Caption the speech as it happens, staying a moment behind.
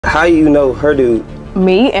How you know her dude?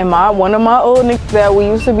 Me and one of my old niggas that we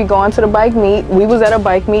used to be going to the bike meet. We was at a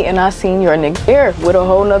bike meet and I seen your nigga there with a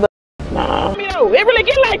whole nother. Nah. Yo, it really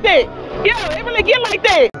get like that. Yo, it really get like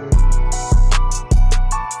that.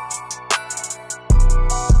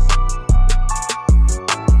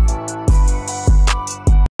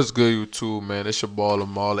 What's good, YouTube, man? It's your boy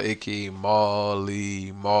lahmally, aka Molly.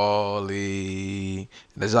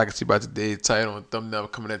 And as y'all can see by today's title and thumbnail,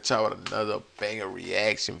 coming at y'all with another banger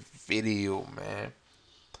reaction video, man.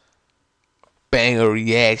 Banger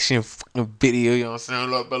reaction video, you know what I'm saying?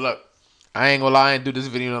 Look, I ain't gonna lie, I ain't do this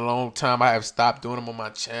video in a long time. I have stopped doing them on my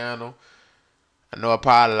channel. I know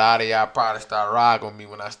probably a lot of y'all probably start rocking with me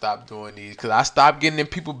when I stop doing these, because I stopped getting in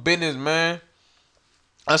people's business, man.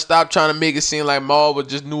 I stopped trying to make it seem like Maul was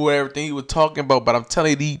just knew everything he was talking about, but I'm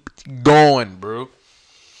telling you, he going, bro.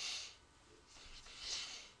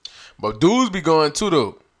 But dudes be going too,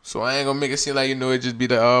 though. So I ain't gonna make it seem like, you know, it just be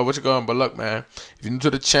the, what you going. But look, man, if you're new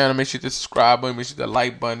to the channel, make sure you hit the subscribe button, make sure you hit the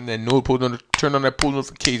like button, and turn on that post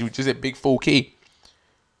notification. We just hit big 4K.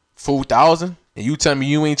 4,000? And you tell me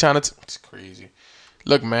you ain't trying to, it's crazy.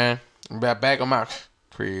 Look, man, I'm back on my,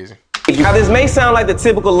 crazy. Now this may sound like the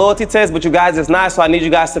typical loyalty test, but you guys, it's not, so I need you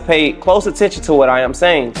guys to pay close attention to what I am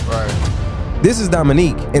saying. Right. This is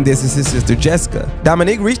Dominique, and this is his sister Jessica.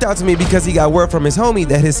 Dominique reached out to me because he got word from his homie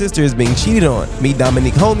that his sister is being cheated on. Meet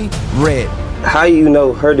Dominique homie, Red. How you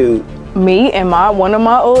know her dude? Me and one of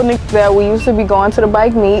my old niggas that we used to be going to the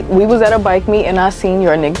bike meet. We was at a bike meet and I seen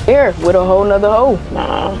your nigga there with a whole nother hoe.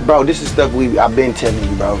 Nah. Bro, this is stuff I've been telling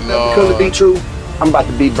you, bro. No. Because it be true, I'm about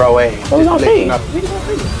to beat bro ass. We gonna see.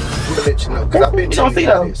 I'm gonna let you know, because I've been telling you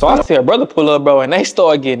that. So I see a brother pull up, bro, and they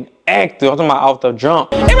start getting active. I'm talking about off the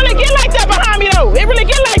jump. It really get like that behind me, though. It really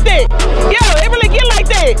get like that. Yo, it really get like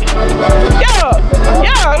that. Yo,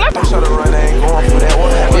 let's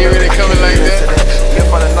He really coming like that.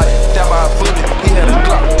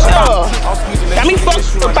 got me fucked.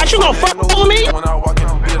 Thought you gonna fuck with me?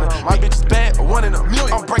 My bitch is bad, one in a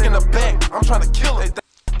million. I'm breaking the back. I'm trying to kill it.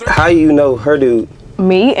 How you know her dude?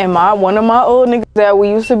 Me and one of my old niggas that we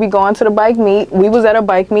used to be going to the bike meet. We was at a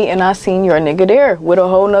bike meet and I seen your nigga there with a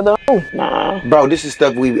whole nother hoe. Nah. Bro, this is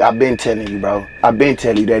stuff I've been telling you, bro. I've been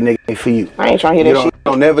telling you that nigga ain't for you. I ain't trying to hear that shit.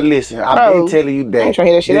 Don't never listen. I've been telling you that. I ain't trying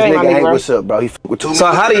to hear that shit. This That ain't my nigga nigga, ain't bro. what's up, bro. He fuck with too So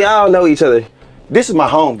how do y'all know each other? This is my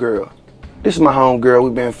home girl. This is my home girl.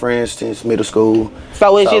 We've been friends since middle school.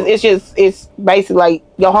 So it's basically like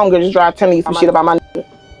your homegirl just drive telling you some shit about my nigga.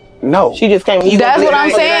 No. She just came. That's what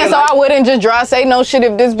I'm saying, so I wouldn't just say no shit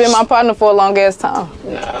if this been my partner for a long ass time.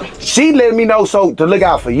 Nah. She let me know so to look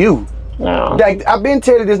out for you. No. Like, I've been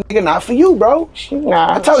telling this nigga not for you, bro.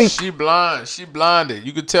 Nah. I told you. She blind. She blinded.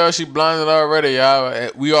 You could tell she blinded already,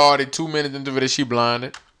 y'all. We already 2 minutes into it. She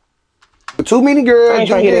blinded. Too many girls, I ain't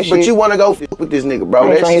trying to hear that but shit. you want to go with this nigga, bro.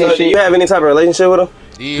 I ain't trying to hear that Do shit. you have any type of relationship with him?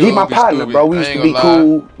 He my partner, bro. We used to be cool,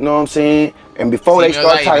 you know what I'm saying? And before they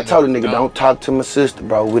start talking, I told the nigga, don't talk to my sister,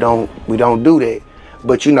 bro. We don't do that.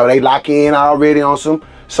 But you know, they lock in already on some.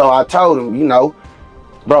 So I told him, you know,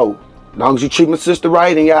 bro, as long as you treat my sister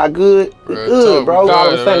right and y'all good, good, bro. All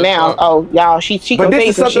of a sudden now, oh y'all, she but this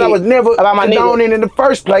is something I was never about my nigga in the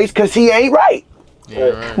first place, cause he ain't right. Yeah,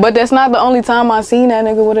 right. But that's not the only time I seen that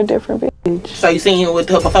nigga with a different bitch. So you seen him with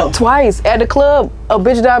her before? Twice at the club, a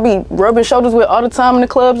bitch that I be rubbing shoulders with all the time in the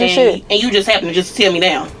clubs and shit. And you just happen to just tell me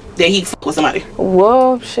now that he fuck with somebody.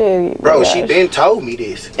 Whoa, shit. Bro, she been told me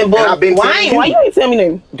this. And I've been why you ain't tell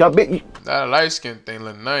me nothing? That light skin thing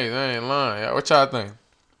look nice. I ain't lying. What y'all think?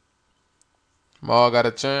 Maul got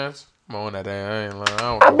a chance? Come on, that I ain't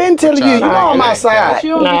lying. I've been telling you, you know on my side. She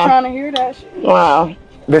don't be trying to hear that shit. Wow.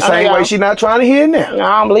 The same way she not trying to hear it now. No,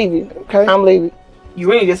 I don't believe you. Okay. I don't believe it. You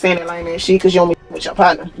really just saying that like that shit because you don't be with your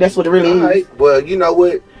partner. That's what it really is. Right. Well, you know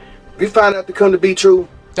what? If you find out to come to be true,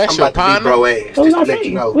 That's I'm your about to beat bro ass. We Just gonna to let see.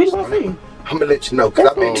 you know. We gonna see. I'm gonna let you know, because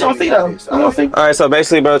I've been telling you this. We gonna see. All right, so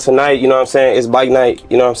basically, bro, tonight, you know what I'm saying, it's bike night,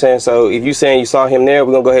 you know what I'm saying? So if you saying you saw him there,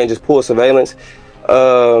 we're gonna go ahead and just pull surveillance.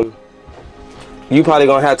 You probably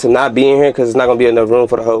gonna have to not be in here because it's not gonna be enough room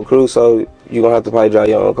for the whole crew, so you're gonna have to probably drive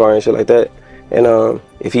your own car and shit like that. And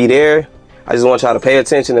if he there, I just want y'all to pay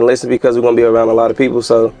attention and listen because we're gonna be around a lot of people,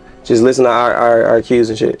 so just listen to our cues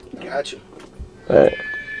and shit. Gotcha. All right.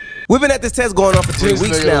 We've been at this test going on for 3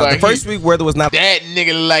 weeks now. Like the first week weather was not that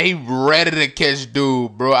nigga like he ready to catch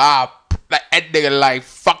dude, bro. Like that nigga like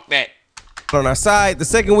fuck that. on our side. The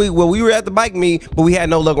second week, well, we were at the bike meet, but we had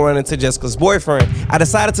no luck running into Jessica's boyfriend. I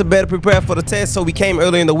decided to better prepare for the test, so we came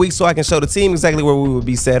early in the week so I can show the team exactly where we would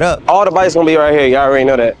be set up. All the bikes gonna be right here. Y'all already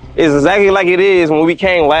know that. It's exactly like it is when we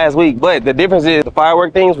came last week, but the difference is the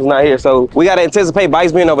firework things was not here. So we gotta anticipate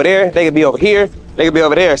bikes being over there. They could be over here. They could be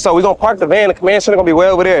over there. So we're gonna park the van, the command center gonna be way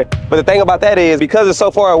over there. But the thing about that is, because it's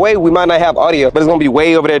so far away, we might not have audio, but it's gonna be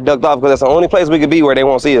way over there ducked off, because that's the only place we could be where they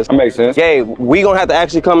won't see us. That makes sense. Yeah, we gonna have to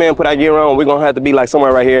actually come in, put our gear on. We're gonna have to be like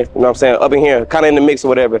somewhere right here, you know what I'm saying, up in here, kind of in the mix or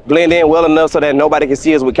whatever. Blend in well enough so that nobody can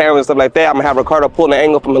see us with cameras and stuff like that. I'm gonna have Ricardo pulling the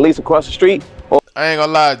angle from at least across the street. I ain't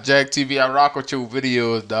gonna lie, Jack TV, I rock with your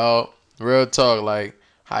videos, dog. Real talk, like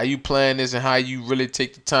how you plan this and how you really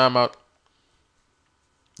take the time out.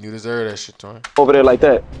 You deserve that shit, Tony. Over there like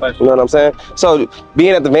that, you know what I'm saying? So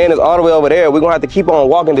being that the van is all the way over there, we're gonna have to keep on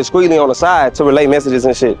walking discreetly on the side to relay messages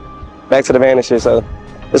and shit back to the van and shit. So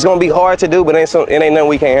it's gonna be hard to do, but it ain't nothing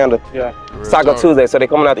we can't handle. Yeah. It's Taco Tuesday, so they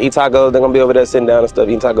coming out to eat tacos. They're gonna be over there sitting down and stuff,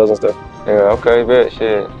 eating tacos and stuff. Yeah, okay, bet,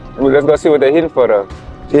 shit. Let's go see what they're hitting for though.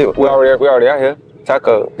 Yeah, we already out here.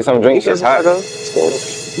 Taco, get some drinks. It's hot.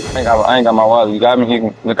 I ain't got my wallet. You got me? You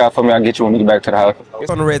can look out for me. I'll get you when we get back to the house.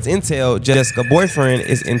 On the Reds intel, Jessica's boyfriend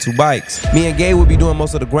is into bikes. Me and Gabe will be doing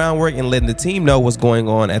most of the groundwork and letting the team know what's going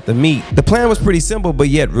on at the meet. The plan was pretty simple, but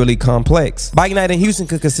yet really complex. Bike night in Houston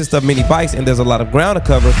could consist of many bikes, and there's a lot of ground to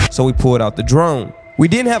cover, so we pulled out the drone. We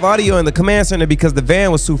didn't have audio in the command center because the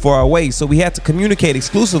van was too far away, so we had to communicate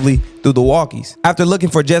exclusively through the walkies. After looking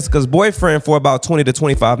for Jessica's boyfriend for about 20 to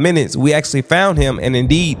 25 minutes, we actually found him, and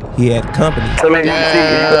indeed, he had company.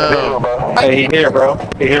 Hey, he here, bro.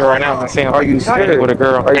 He here right now. I see him. Are you scared with a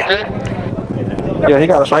girl? Are you scared? Yeah, he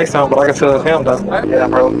got a face on, but I can tell it's him, though. Yeah,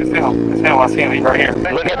 bro, it's him. It's him. I see him. He's right here.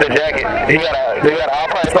 Look at the jacket. He got an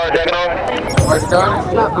Alpine Star jacket on?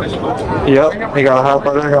 Yep, he got a high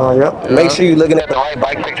part jacket on, yep. Make sure you're looking at the right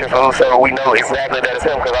bike picture, folks, so we know exactly that it's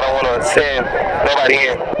him, because I don't want to send nobody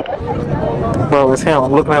in. Bro, it's him.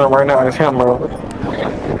 I'm looking at him right now. It's him, bro.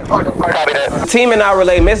 Copy that. The team and I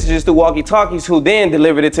relayed messages through walkie-talkies, who then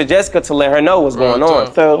delivered it to Jessica to let her know what's going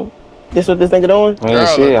on. So, this what this nigga doing? Yeah,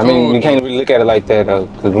 shit. I mean, you can't really look at it like that, though,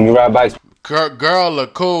 because when you ride bikes. Girl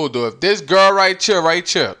look cool, though. If this girl right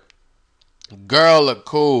here, girl look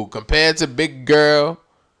cool compared to big girl.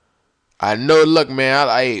 I know. Look, man.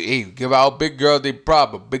 Hey, give out big girl they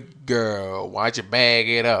proper. Big girl, why don't you bag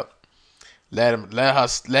it up? Let him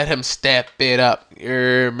step it up.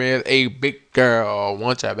 Man, hey, big girl,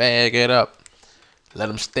 why don't you bag it up? Let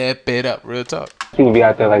him step it up. Real talk. People be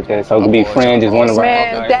out there like that, so it could be friends just wondering.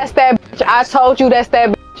 Man, that's that bitch. I told you that's that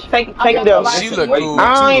bitch. Take me though. She look cool.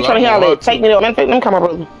 I ain't trying to hear all that. Take me though. Let me come, my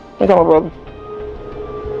brother.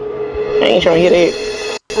 I ain't trying to hear that.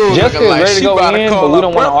 Jessica is ready to go in, but we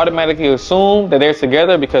don't want to automatically assume that they're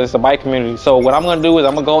together because it's a bike community. So what I'm gonna do is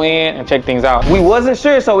I'm gonna go in and check things out. We wasn't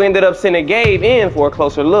sure, so we ended up sending Gabe in for a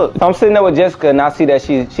closer look. So I'm sitting there with Jessica and I see that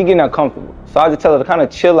she getting uncomfortable. So I just tell her to kind of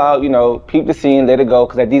chill out, you know, peep the scene, let it go.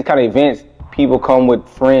 Because at these kind of events, people come with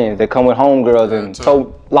friends, they come with homegirls, and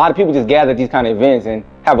so a lot of people just gather at these kind of events and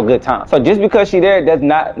have a good time. So just because she's there does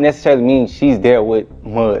not necessarily mean she's there with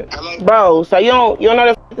mud. Bro, so you don't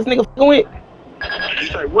know this nigga fucking with? You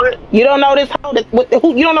say what? You don't know this hoe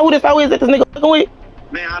you don't know who this hoe is that this nigga fucking with?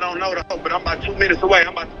 Man, I don't know the hoe, but I'm about 2 minutes away.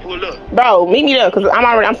 I'm about to pull up. Bro, meet me there, cause I'm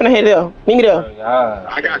finna head there. Meet me there.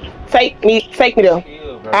 I got you. Take me there.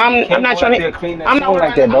 I'm not trying to. I'm not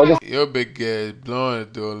like that, bro. Your big ass blowing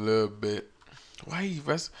it through a little bit. Why you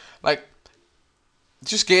like?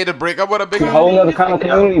 You scared to break up with a big? A whole other kind of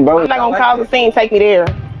community, bro. I'm not gonna cause a scene. Take me there.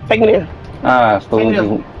 Take me there. So I'm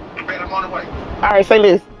on the way. All right, say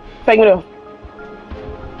this. Take me there.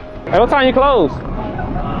 Hey, what time you close?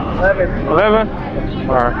 11. 11?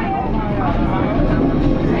 All right.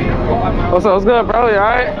 What's up? What's good, bro? You all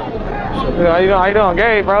right? How you doing?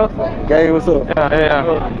 Gabe, bro? Gabe, what's up?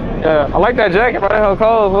 Yeah. I like that jacket, bro. That hell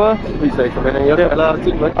clothes, bro. Appreciate you, man. You're love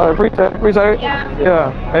too, man. Oh, appreciate it.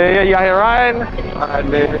 Yeah. Hey, you out here riding? Alright,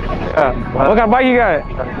 man. Yeah. What kind of bike you got?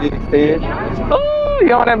 Oh,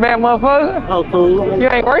 you on that bad motherfucker? Oh, cool. You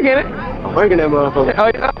ain't working it? I'm working that motherfucker. Oh,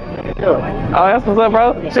 yeah? Yeah. Oh, that's what's up,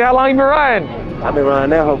 bro. Shit, how long you been riding? I've been riding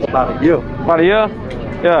that hoe for about a year. About a year?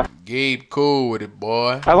 Yeah. Gabe cool with it,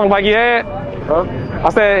 boy. That's the only bike you had? Huh? I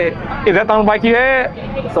said, is that the only bike you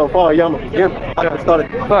had? So far, young. Yeah, I got started.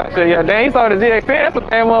 Yeah, dang, he started the ZX10. That's a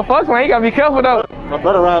bad motherfucker, man. You gotta be careful, though. My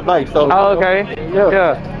brother ride bikes, so. Oh, okay.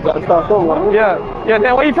 Yeah. Gotta start somewhere. Yeah,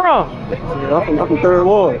 damn, where you from? Yeah, I'm from 3rd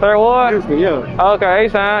Ward. 3rd Ward? Houston, yeah. Okay,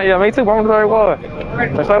 son. Yeah, me too. I'm from 3rd Ward.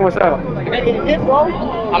 What's up?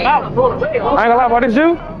 I'm out. I ain't gonna lie, about this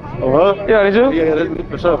you? Yeah, did you? Yeah, that's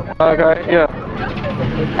for sure. Okay, yeah.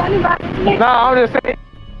 Nah, I'm just saying.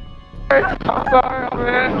 I'm sorry,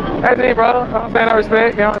 man. That's it, bro. I'm saying I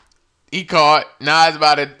respect, you know. He caught. Nah, it's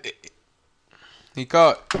about it. He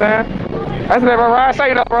caught. That's it, bro. Ride,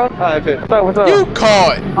 say it up, bro. Alright, fit. What's up? You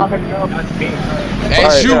caught.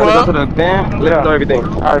 That's you, huh? Go to the dam, let me know everything.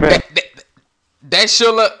 Alright, man. That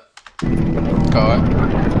should look. card.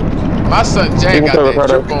 My son Jay got that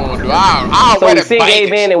drip on, dude. So we seen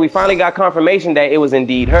Gabe in, and we finally got confirmation that it was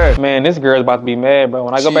indeed her. Man, this girl's about to be mad, bro.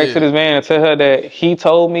 When I go back to this man and tell her that he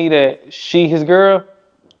told me that she his girl,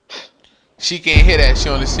 she can't hear that. She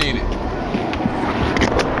only seen it.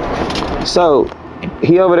 So,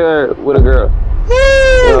 he over there with a girl. Woo!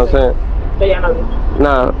 You know what I'm saying?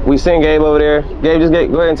 Nah, we seen Gabe over there. Gabe, just go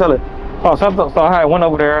ahead and tell her. oh, so I went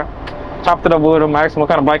over there, chopped it up with him. I asked him what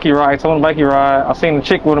kind of bike he rides. Told him the bike he ride. I seen the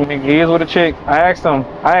chick with him. He is with a chick. I asked him.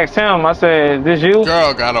 I said, "Is this you?"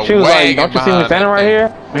 Girl got a She was like, "Don't you see me standing right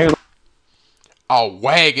here?" And he was a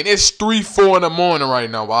wagon. It's 3, 4 in the morning right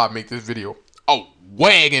now while I make this video. A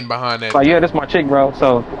wagon behind that. like, yeah, this my chick, bro.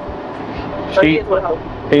 So she is with her.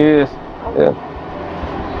 He is. Yeah.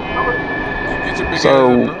 Get your big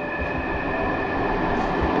So,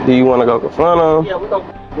 do you want to go confront him? Yeah, we go.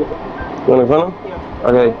 You want to confront him? Yeah.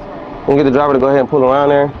 Okay. We'll get the driver to go ahead and pull around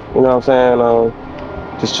there. You know what I'm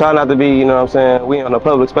saying? Just try not to be, you know what I'm saying? We in a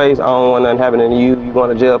public space. I don't want nothing happening to you. You going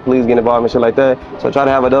to jail, police get involved and shit like that. So try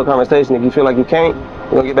to have adult conversation. If you feel like you can't,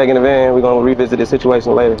 we're going to get back in the van. We're going to revisit this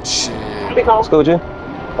situation later. Shit. It's cool with you?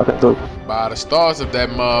 Okay, cool. By the stars of that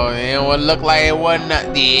mug, it don't look like it wasn't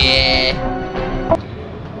nothing. Yeah.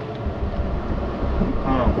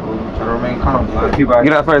 Try to remain calm.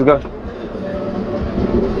 Get out first, go.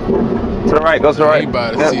 To the right, go to the right. He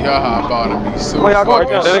about to see her hop out and be so Where y'all going?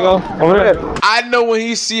 There they go. Over there. I know when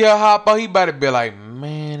he see her hop out, he about to be like,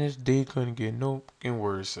 man, this day couldn't get no fucking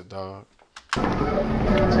worse, dog.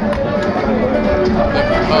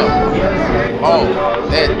 Oh,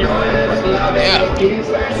 that. Yeah.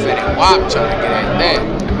 Fitted wop trying to get at that.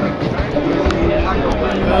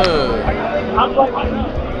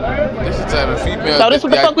 This is the type of female. So this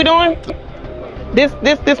what the fuck we doing? This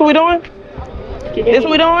what we doing? This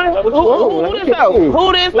what we doing? Who this though?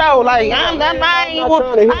 Who this though? Like I ain't with. I ain't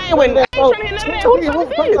trying to hear none of that. Who the fuck is this? Don't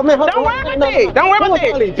worry about that. Don't worry about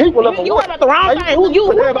that. You worry about the wrong thing. You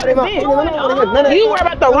worry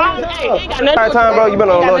about the wrong thing. Ain't got nothing. Entire time, bro. You been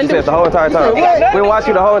on the low shit the whole entire time. We watch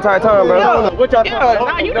you the whole entire time, bro. Yeah,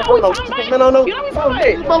 nah, you know what we talking about. You know what we talking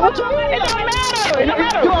about. It don't matter. It don't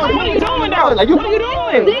matter. What are you doing though? What are you doing?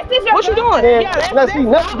 What you doing? Yeah,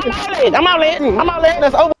 I'm out late.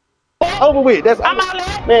 That's over with. That's I'm out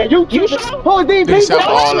late. Man, you sure? Who is these people?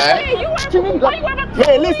 All that.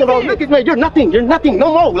 Man, listen, bro. Look at me. You're nothing. You're nothing.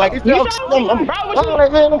 No more. Like it's you sure? Bro,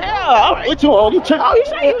 what you on? You tripping? Oh, you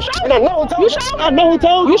sure? You sure? And I know who told you. Sure? I know who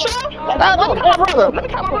told you. Sure? Let me call my brother. Let me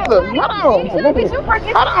call my brother. Hold on. Hold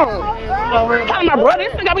on. Call my brother.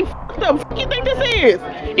 This thing got me fucked up. What you think this is?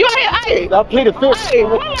 You out here? Hey. I plead the fifth. Hey,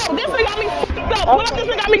 hold on. This thing got me fucked up. Hold on. This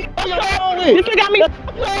thing got me fucked up. This thing got me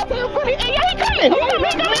fucked up. Hey, yeah, he coming. He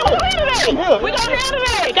coming. We gonna handle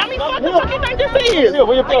that. Got me fucked up. What you think this is?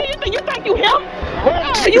 You think you him?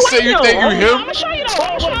 You say you think you him? I'ma show you though.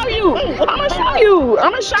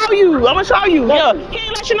 I'ma show you. Yeah, he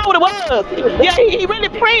ain't let you know what it was. Yeah, he really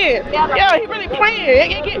playing. Yeah, he really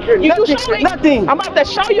playing. You show me. Nothing. I'm about to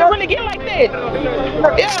show you really get like that.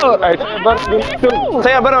 Yeah. Hey, tell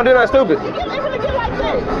your brother don't do nothing stupid. It really get like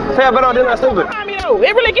that. Tell your brother don't do nothing stupid.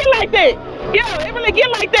 It really get like that. Yeah, it really get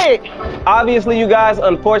like that. Obviously, you guys,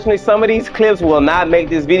 unfortunately, some of these clips will not make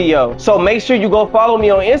this video. So make sure you go follow me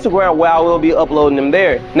on Instagram where I will be uploading them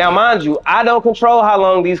there. Now, mind you, I don't control how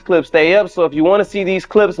long these clips stay up. So if you want to see these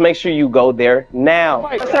clips, make sure you go there now.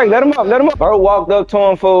 let him up. Bro walked up to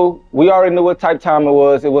him, fool. We already knew what type of time it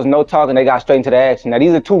was. It was no talking. They got straight into the action. Now,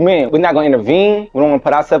 these are two men. We're not going to intervene. We don't want to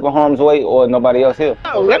put ourselves in harm's way or nobody else here.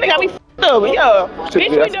 Oh, that nigga got me f***ed up. Yeah. Bitch,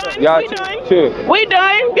 we done. We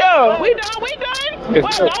done. Yeah, we done. Well,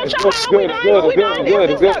 don't show how we done.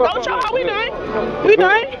 Don't show how we done. We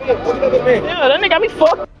done. Yeah, that nigga got me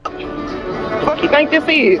fucked. Fuck you think this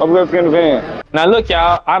is? I'm going to get in the van. Now look,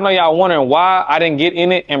 y'all, I know y'all wondering why I didn't get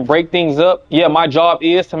in it and break things up. Yeah, my job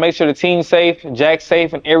is to make sure the team's safe, Jack's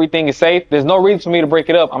safe, and everything is safe. There's no reason for me to break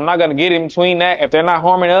it up. I'm not gonna get in between that. If they're not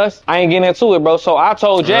harming us, I ain't getting into it, bro. So I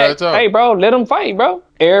told Jack, hey, bro, let them fight, bro.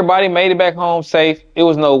 Everybody made it back home safe. It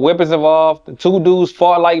was no weapons involved. The two dudes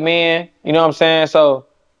fought like men. You know what I'm saying? So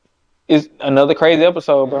it's another crazy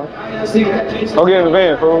episode, bro. Go get in the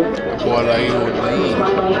van, fool. Boy, like you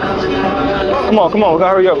Come on, we gotta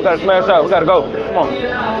hurry up. We gotta smash out. We gotta go. Come on.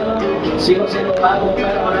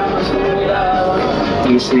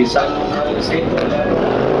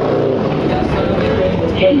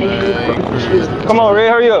 Come on, Red,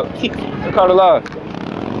 hurry up. The car alive.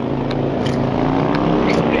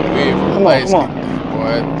 Come on.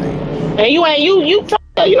 Hey, you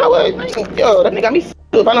know what? Yo, that nigga got me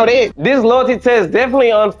f***ed up. I know that. This loyalty test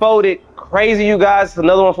definitely unfolded crazy, you guys. It's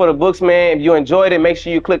another one for the books, man. If you enjoyed it, make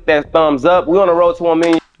sure you click that thumbs up. We're on the road to 1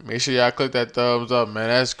 million. Make sure y'all click that thumbs up, man.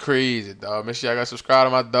 That's crazy, dog. Make sure y'all got subscribe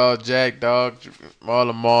to my dog, Jack, dog.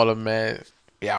 Mauler, man.